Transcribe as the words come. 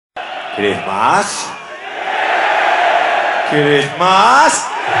¿Quieres más? ¿Quieres más?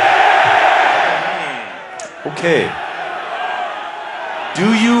 Okay.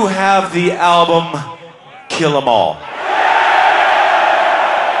 Do you have the album Kill 'Em All?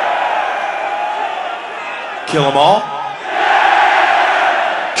 Kill 'Em All?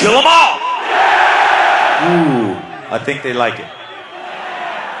 Kill 'Em All! Ooh, I think they like it.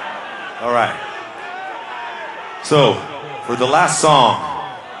 All right. So, for the last song,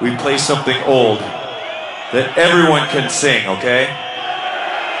 we play something old that everyone can sing, okay?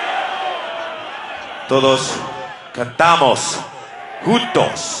 Todos cantamos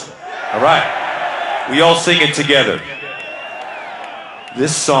juntos. All right. We all sing it together.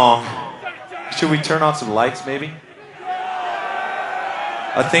 This song, should we turn on some lights maybe?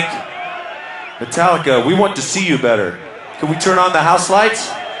 I think Metallica, we want to see you better. Can we turn on the house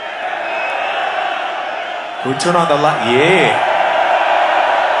lights? Can we turn on the light? Yeah.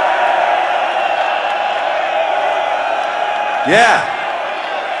 Yeah.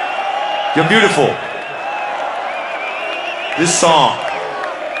 You're beautiful. This song,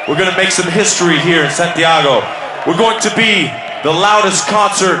 we're going to make some history here in Santiago. We're going to be the loudest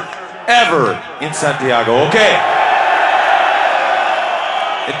concert ever in Santiago, okay?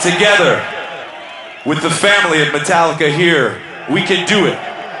 And together, with the family of Metallica here, we can do it.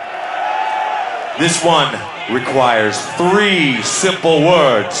 This one requires 3 simple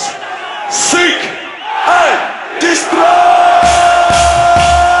words. Seek and destroy!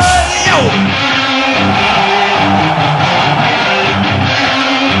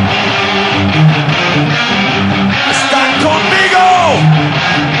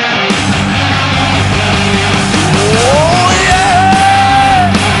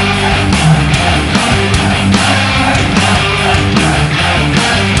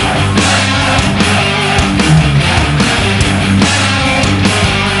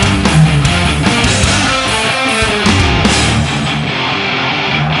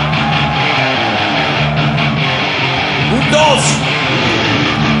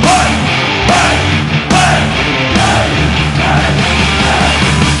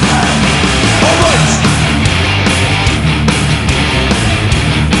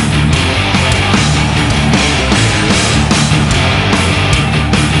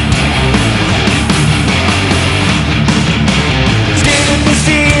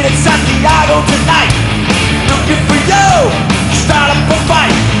 Santiago tonight, looking for you. Start up a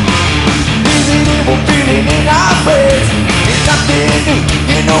fight. Easy evil feeling in our face. It's nothing new,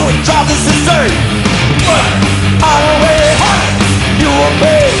 you know it drives us insane. But on the way, you will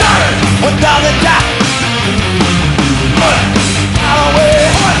pay without a doubt. But on the way,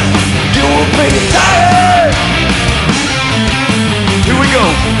 you will pay tired. Here we go.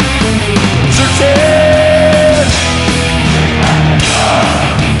 Certain.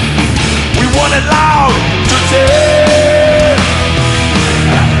 Want it loud to say.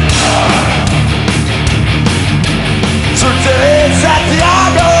 Certain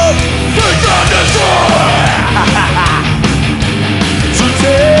Santiago, seek and destroy.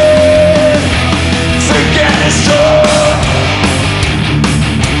 Certain, seek and destroy.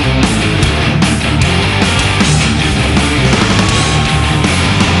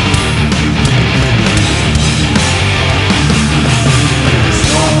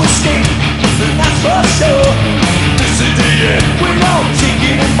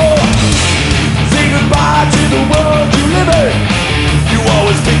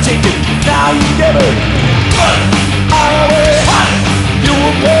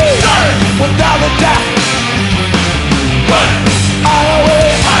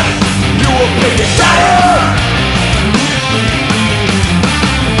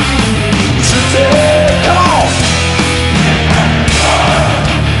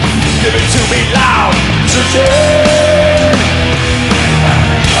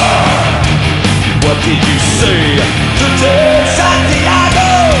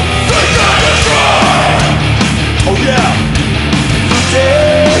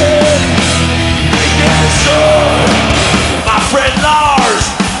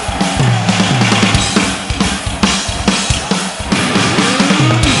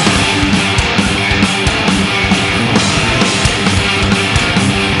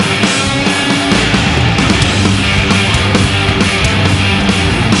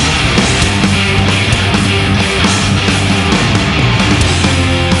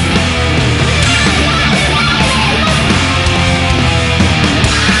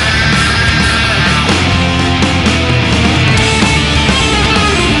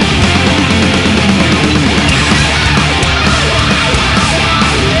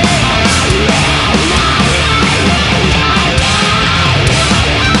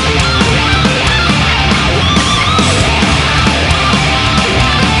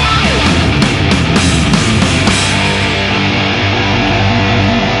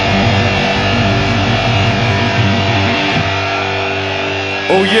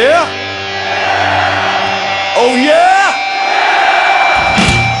 Oh yeah? Oh yeah?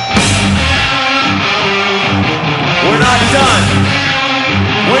 We're not done.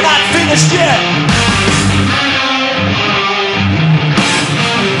 We're not finished yet.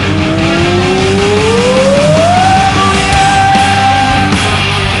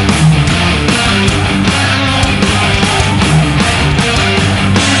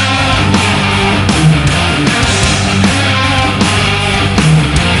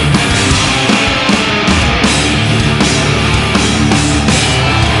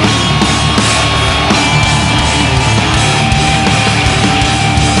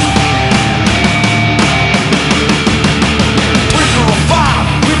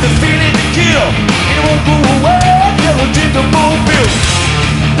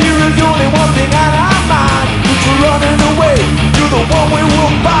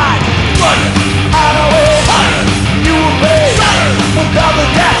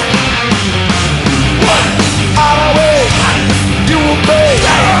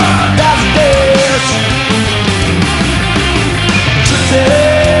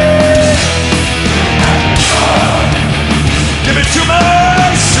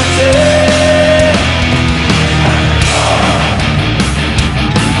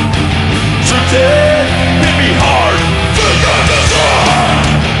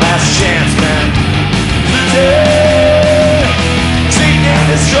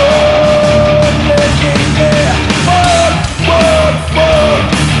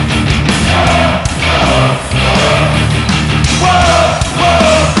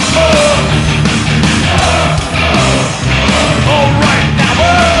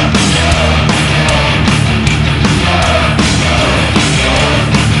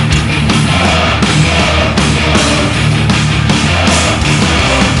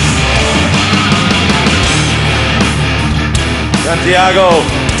 Santiago,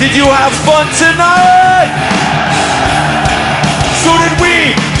 did you have fun tonight? So did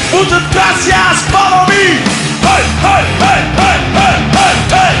we. Muchas gracias. Follow me. Hey, hey, hey, hey, hey, hey,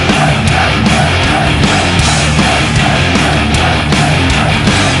 hey.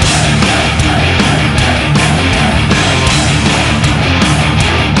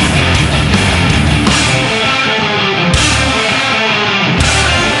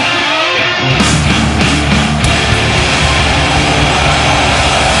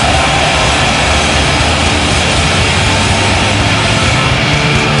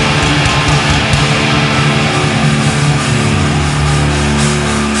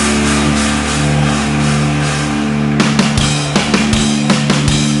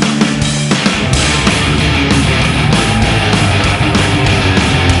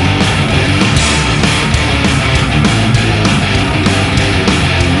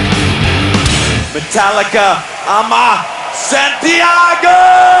 Metallica, ama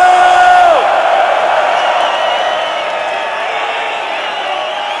Santiago!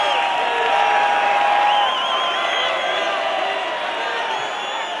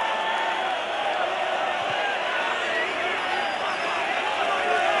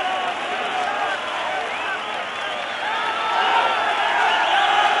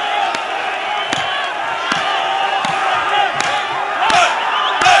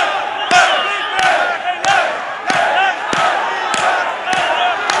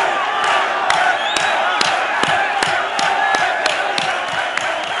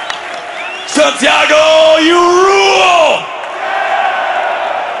 Santiago, you rule!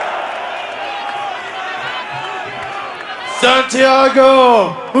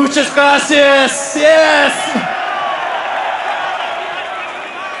 Santiago, muchas gracias, yes!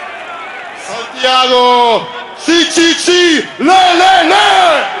 Santiago, sí, sí, sí, le!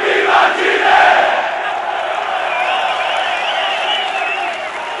 ¡Viva Chile!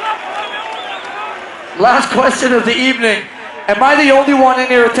 Last question of the evening. Am I the only one in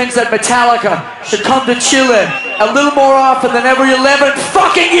here who thinks that Metallica should come to Chile a little more often than every 11th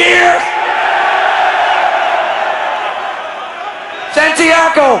fucking year?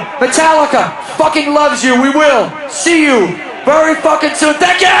 Santiago, Metallica fucking loves you. We will see you very fucking soon.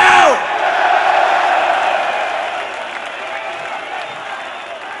 Thank you!